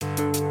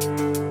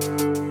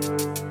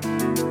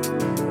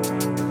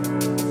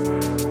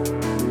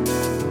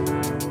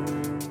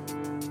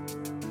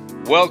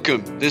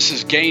Welcome. This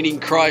is Gaining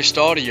Christ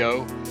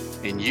Audio,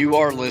 and you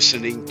are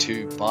listening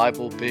to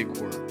Bible Big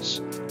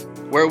Words,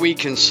 where we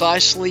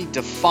concisely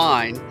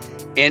define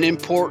an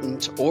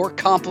important or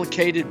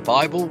complicated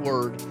Bible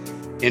word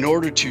in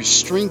order to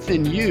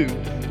strengthen you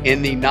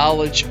in the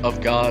knowledge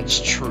of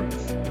God's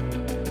truth.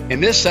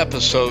 In this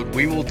episode,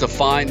 we will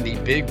define the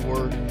big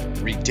word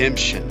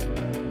redemption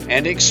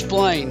and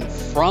explain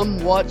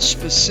from what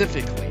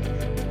specifically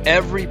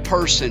every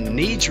person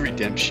needs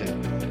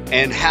redemption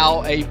and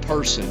how a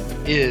person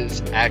is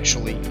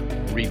actually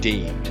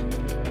redeemed.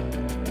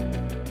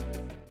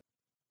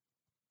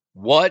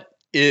 What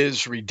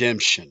is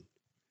redemption?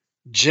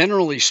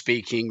 Generally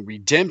speaking,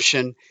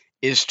 redemption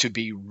is to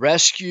be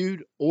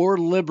rescued or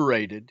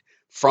liberated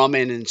from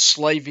an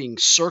enslaving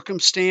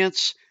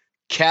circumstance,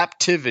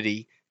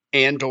 captivity,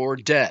 and/or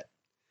debt,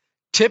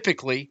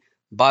 typically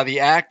by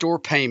the act or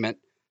payment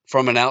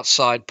from an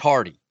outside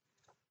party.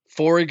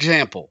 For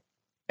example,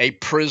 a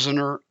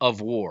prisoner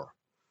of war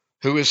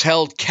who is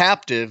held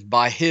captive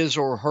by his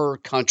or her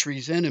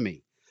country's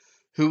enemy,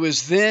 who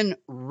is then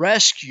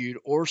rescued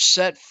or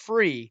set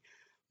free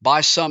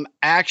by some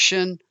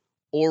action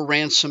or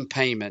ransom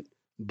payment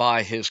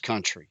by his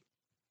country.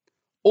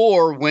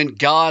 Or when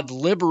God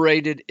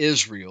liberated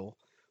Israel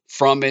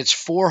from its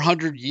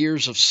 400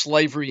 years of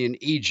slavery in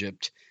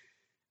Egypt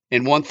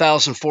in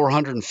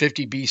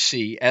 1450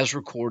 BC, as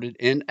recorded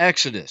in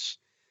Exodus.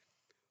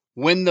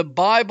 When the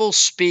Bible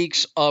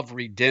speaks of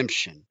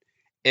redemption,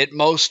 it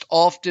most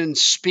often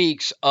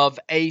speaks of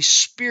a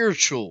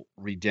spiritual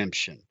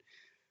redemption,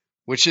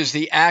 which is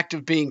the act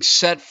of being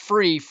set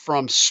free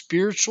from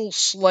spiritual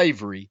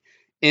slavery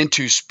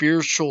into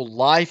spiritual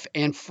life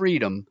and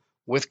freedom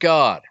with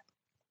God.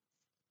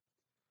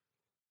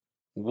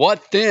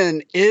 What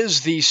then is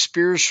the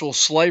spiritual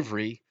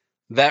slavery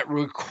that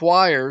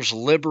requires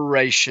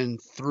liberation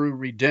through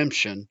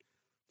redemption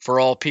for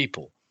all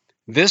people?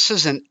 This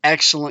is an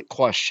excellent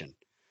question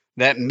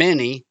that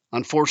many,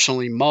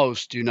 unfortunately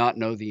most, do not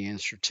know the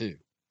answer to.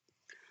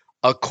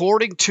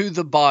 According to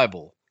the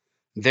Bible,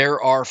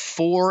 there are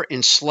 4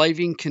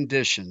 enslaving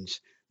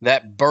conditions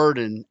that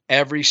burden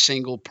every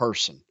single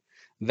person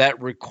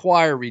that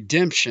require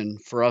redemption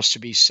for us to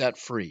be set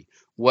free,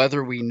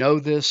 whether we know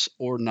this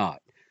or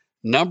not.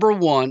 Number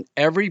 1,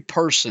 every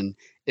person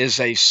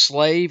is a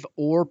slave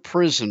or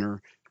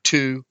prisoner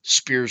to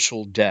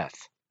spiritual death.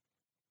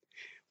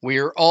 We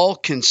are all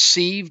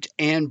conceived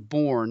and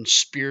born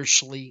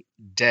spiritually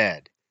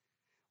dead.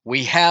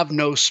 We have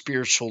no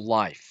spiritual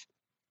life.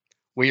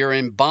 We are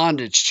in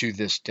bondage to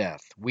this death.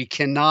 We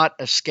cannot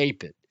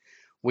escape it.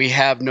 We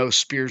have no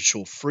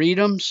spiritual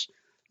freedoms,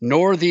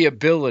 nor the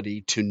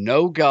ability to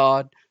know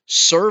God,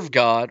 serve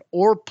God,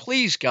 or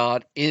please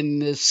God in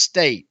this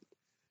state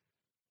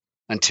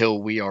until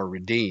we are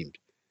redeemed.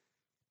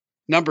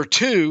 Number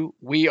 2,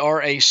 we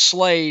are a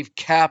slave,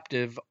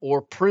 captive,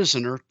 or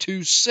prisoner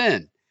to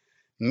sin,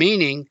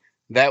 meaning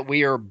that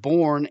we are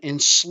born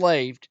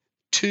enslaved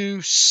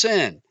to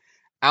sin.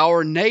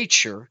 Our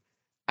nature,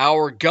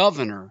 our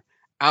governor,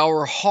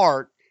 our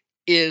heart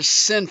is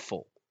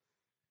sinful,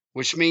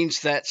 which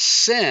means that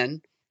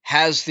sin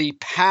has the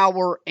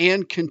power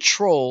and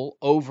control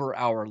over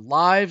our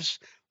lives,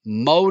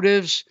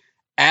 motives,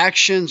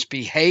 actions,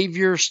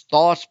 behaviors,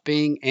 thoughts,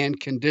 being, and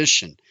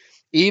condition,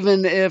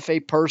 even if a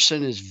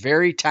person is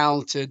very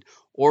talented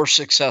or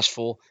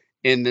successful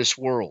in this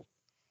world.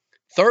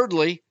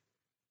 Thirdly,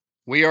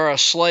 we are a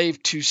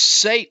slave to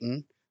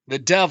Satan, the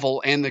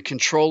devil, and the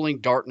controlling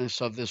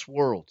darkness of this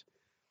world.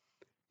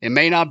 It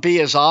may not be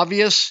as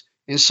obvious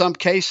in some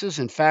cases.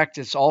 In fact,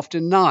 it's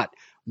often not.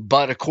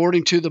 But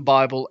according to the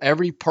Bible,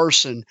 every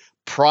person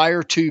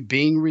prior to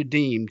being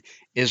redeemed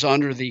is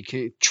under the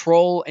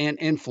control and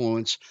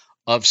influence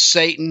of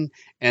Satan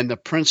and the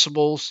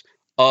principles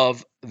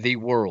of the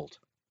world.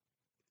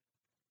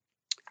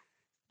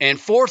 And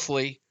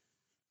fourthly,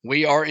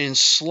 we are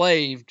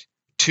enslaved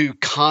to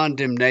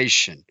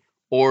condemnation,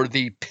 or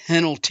the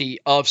penalty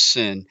of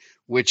sin,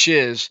 which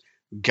is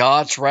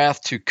God's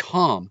wrath to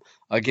come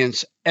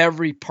against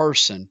every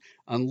person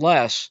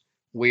unless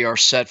we are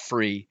set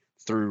free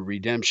through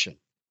redemption.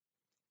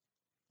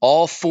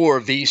 All 4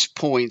 of these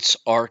points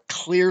are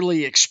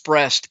clearly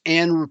expressed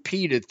and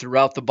repeated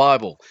throughout the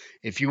Bible.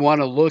 If you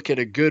want to look at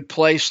a good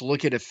place,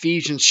 look at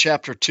Ephesians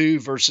chapter 2,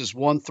 verses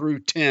 1 through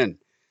 10.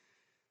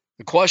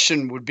 The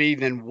question would be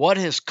then, what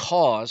has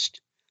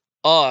caused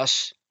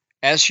us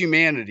as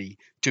humanity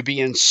to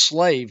be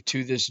enslaved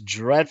to this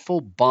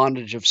dreadful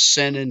bondage of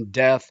sin and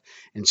death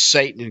and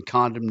Satan and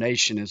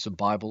condemnation, as the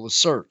Bible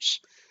asserts?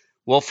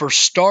 Well, for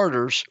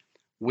starters,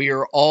 we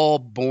are all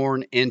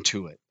born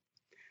into it.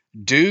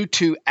 Due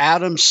to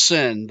Adam's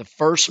sin, the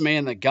first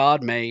man that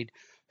God made,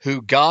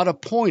 who God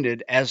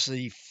appointed as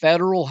the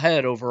federal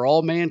head over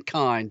all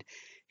mankind,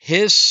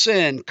 his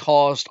sin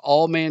caused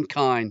all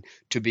mankind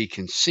to be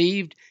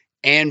conceived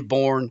and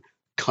born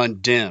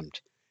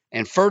condemned,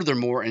 and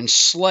furthermore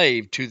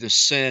enslaved to the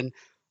sin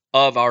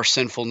of our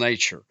sinful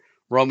nature.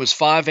 Romans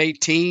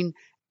 5:18,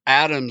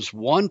 Adam's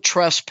one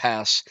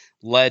trespass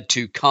led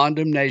to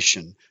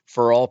condemnation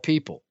for all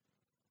people.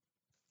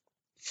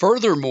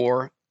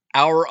 Furthermore,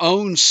 our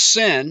own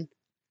sin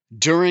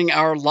during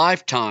our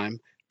lifetime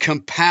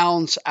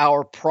compounds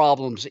our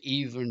problems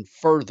even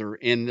further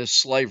in this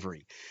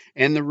slavery.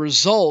 And the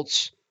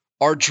results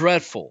are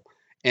dreadful: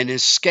 an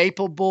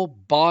inescapable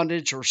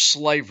bondage or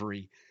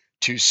slavery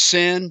to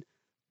sin,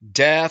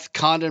 death,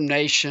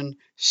 condemnation,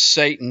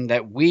 Satan,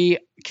 that we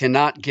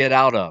cannot get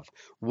out of.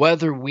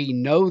 Whether we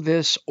know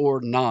this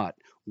or not,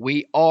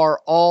 we are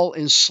all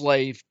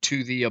enslaved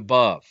to the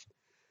above.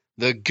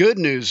 The good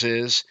news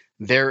is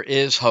there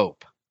is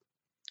hope.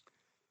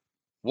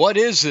 What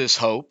is this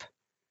hope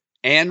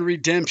and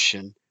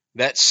redemption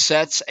that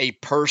sets a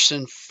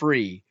person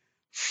free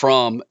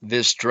from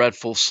this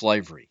dreadful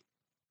slavery?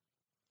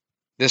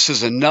 This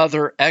is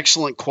another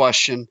excellent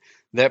question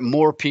that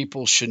more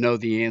people should know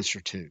the answer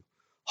to.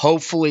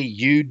 Hopefully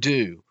you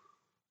do,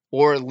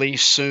 or at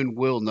least soon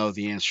will know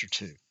the answer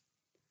to.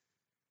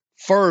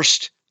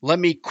 First, let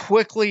me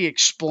quickly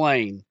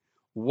explain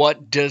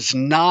what does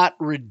not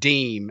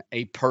redeem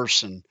a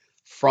person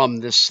from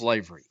this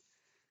slavery.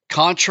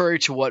 Contrary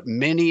to what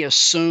many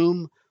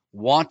assume,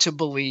 want to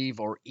believe,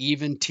 or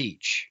even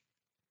teach,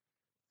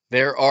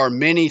 there are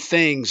many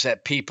things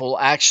that people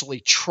actually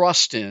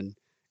trust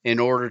in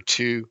order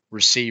to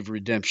receive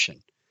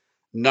redemption.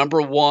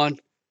 Number one,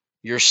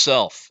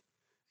 yourself.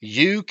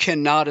 You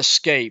cannot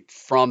escape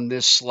from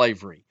this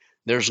slavery.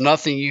 There's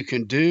nothing you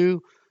can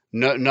do,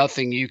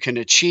 nothing you can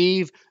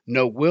achieve,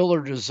 no will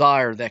or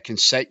desire that can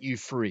set you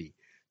free.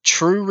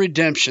 True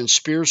redemption,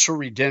 spiritual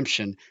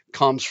redemption,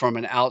 comes from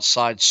an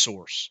outside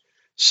source.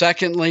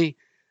 Secondly,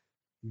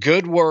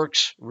 good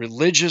works,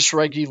 religious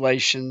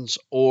regulations,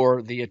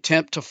 or the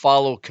attempt to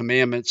follow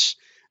commandments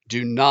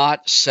do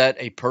not set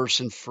a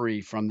person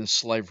free from this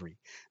slavery.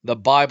 The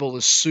Bible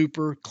is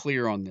super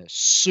clear on this,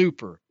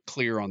 super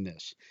clear on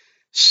this.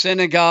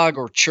 Synagogue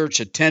or church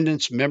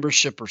attendance,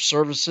 membership, or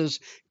services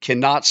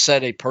cannot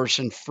set a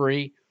person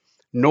free,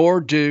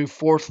 nor do,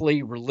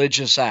 fourthly,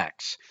 religious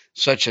acts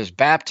such as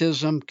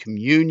baptism,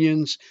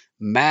 communions,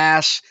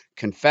 mass,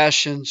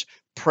 confessions,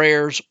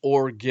 prayers,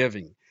 or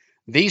giving.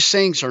 These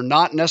things are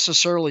not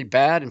necessarily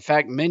bad. In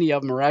fact, many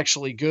of them are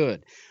actually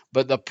good.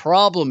 But the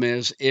problem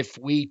is if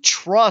we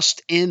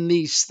trust in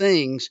these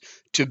things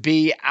to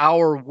be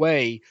our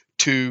way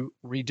to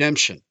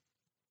redemption.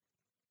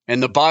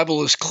 And the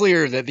Bible is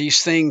clear that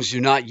these things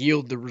do not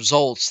yield the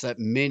results that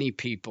many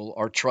people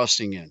are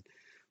trusting in.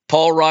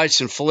 Paul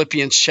writes in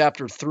Philippians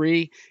chapter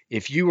 3,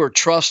 if you are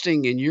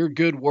trusting in your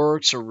good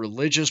works or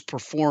religious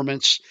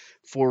performance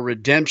for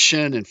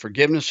redemption and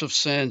forgiveness of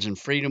sins and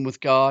freedom with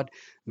God,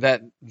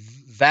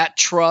 that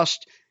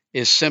trust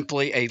is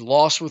simply a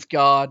loss with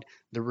God.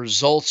 The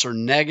results are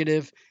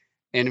negative,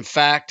 and in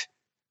fact,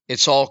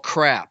 it's all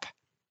crap.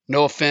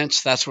 No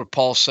offense, that's what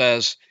Paul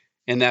says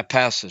in that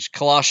passage.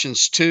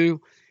 Colossians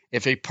 2,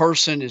 if a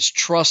person is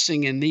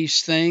trusting in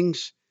these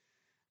things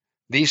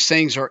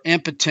are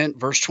impotent,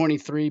 verse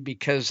 23,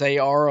 because they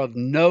are of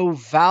no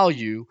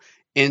value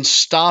in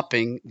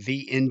stopping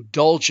the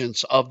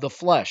indulgence of the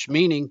flesh,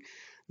 meaning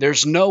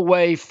there's no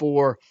way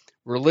for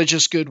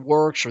religious good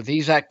works or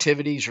these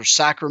activities or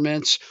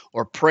sacraments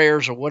or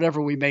prayers or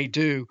whatever we may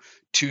do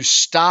to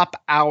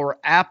stop our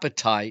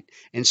appetite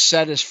and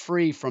set us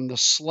free from the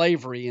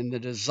slavery and the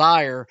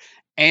desire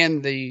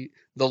and the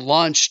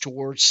lunge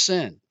towards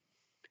sin.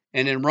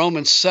 And in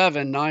Romans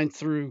 7, 9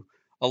 through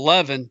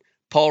 11,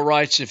 Paul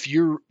writes, if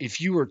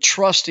you are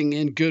trusting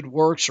in good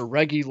works or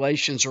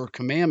regulations or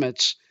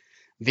commandments,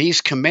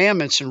 these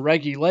commandments and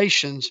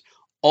regulations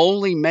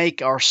only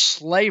make our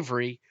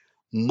slavery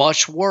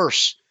much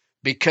worse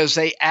because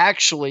they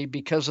actually,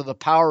 because of the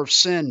power of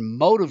sin,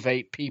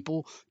 motivate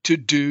people to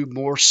do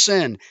more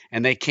sin,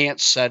 and they can't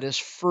set us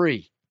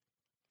free.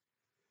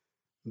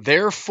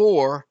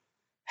 Therefore,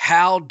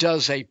 how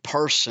does a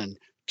person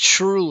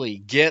truly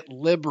get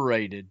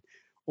liberated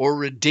or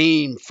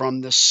redeemed from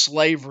the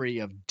slavery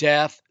of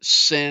death,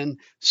 sin,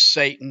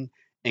 Satan,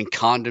 and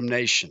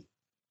condemnation?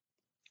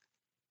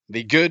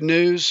 The good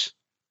news,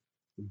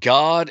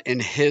 God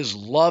in his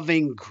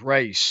loving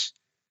grace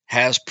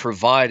has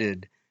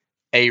provided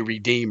a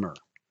Redeemer,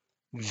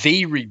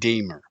 the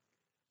Redeemer,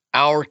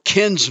 our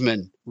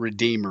kinsman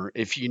Redeemer,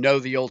 if you know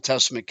the Old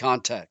Testament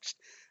context.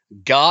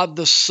 God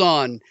the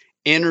Son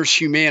enters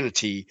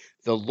humanity,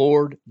 the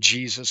Lord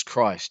Jesus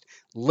Christ.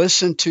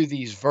 Listen to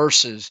these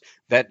verses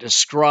that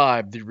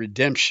describe the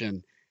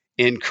redemption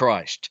in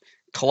Christ.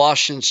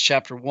 Colossians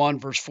chapter 1,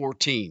 verse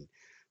 14.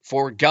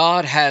 For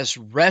God has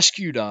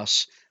rescued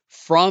us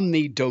from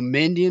the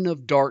dominion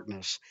of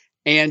darkness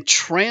and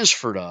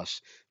transferred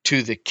us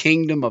to the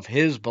kingdom of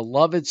his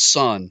beloved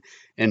Son,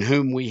 in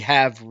whom we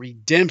have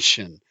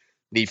redemption,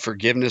 the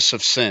forgiveness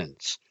of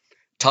sins.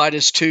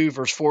 Titus 2,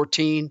 verse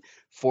 14.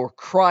 For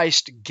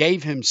Christ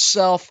gave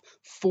himself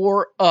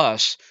for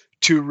us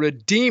to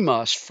redeem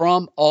us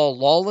from all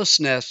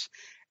lawlessness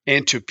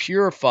and to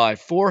purify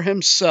for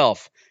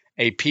himself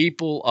a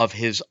people of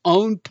his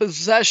own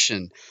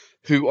possession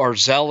who are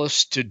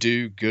zealous to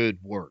do good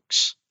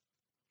works.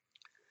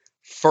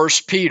 1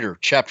 Peter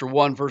chapter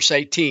 1, verse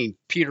 18,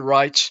 Peter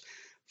writes,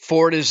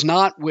 For it is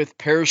not with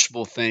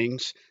perishable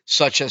things,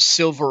 such as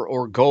silver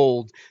or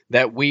gold,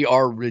 that we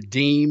are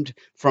redeemed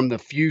from the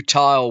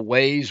futile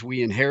ways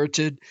we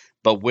inherited,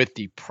 but with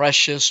the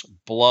precious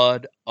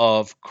blood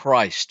of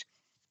Christ.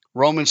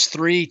 Romans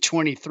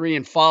 3:23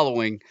 and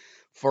following,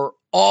 for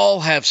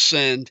all have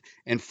sinned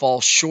and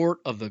fall short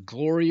of the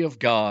glory of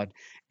God,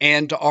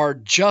 and are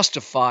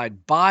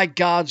justified by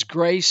God's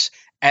grace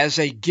as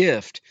a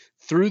gift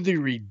through the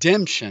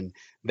redemption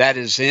that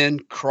is in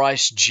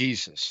Christ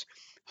Jesus,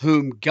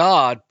 whom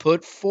God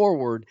put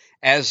forward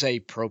as a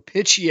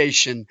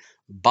propitiation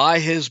by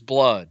his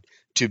blood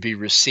to be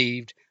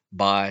received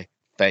by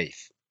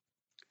faith.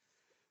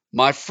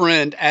 My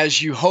friend,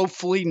 as you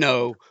hopefully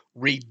know,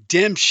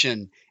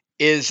 redemption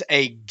is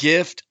a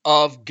gift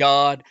of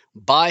God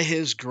by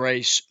his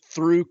grace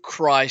through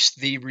Christ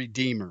the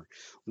Redeemer.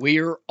 We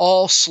are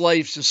all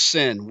slaves to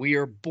sin. We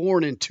are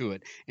born into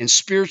it, in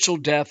spiritual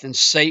death and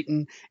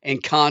Satan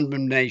and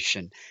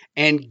condemnation.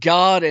 And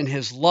God, in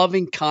his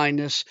loving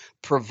kindness,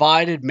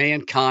 provided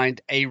mankind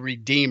a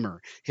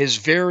Redeemer, his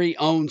very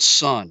own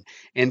Son.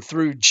 And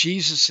through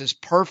Jesus'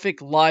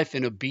 perfect life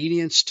and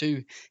obedience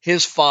to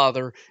his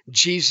Father,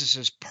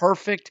 Jesus'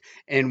 perfect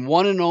and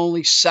one and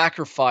only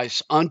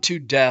sacrifice unto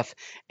death,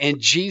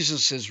 and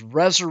Jesus'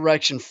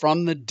 resurrection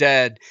from the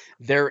dead,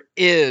 there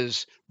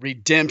is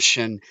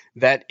redemption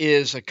that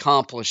is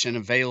accomplished and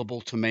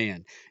available to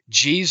man.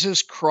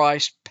 Jesus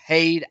Christ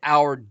paid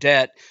our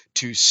debt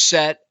to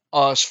set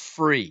us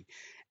free.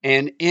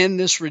 And in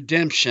this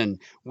redemption,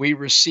 we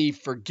receive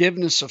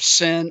forgiveness of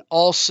sin,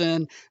 all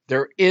sin.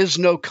 There is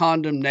no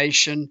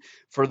condemnation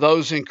for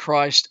those in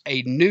Christ,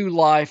 a new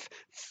life,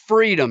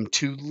 freedom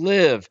to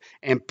live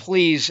and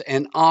please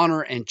and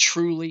honor and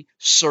truly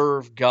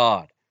serve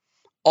God.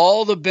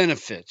 All the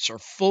benefits are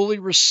fully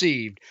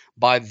received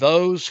by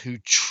those who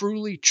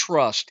truly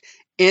trust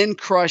in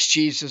Christ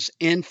Jesus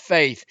in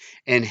faith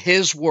and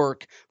his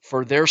work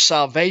for their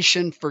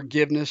salvation,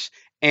 forgiveness,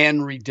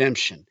 and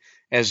redemption.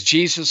 As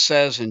Jesus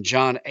says in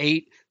John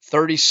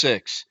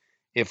 8:36,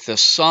 if the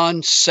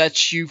Son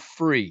sets you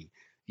free,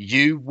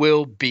 you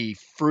will be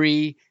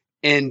free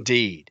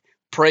indeed.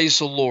 Praise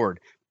the Lord.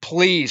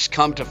 Please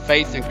come to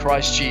faith in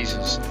Christ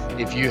Jesus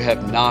if you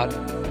have not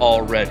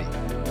already.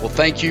 Well,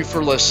 thank you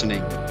for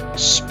listening.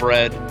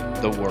 Spread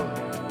the word.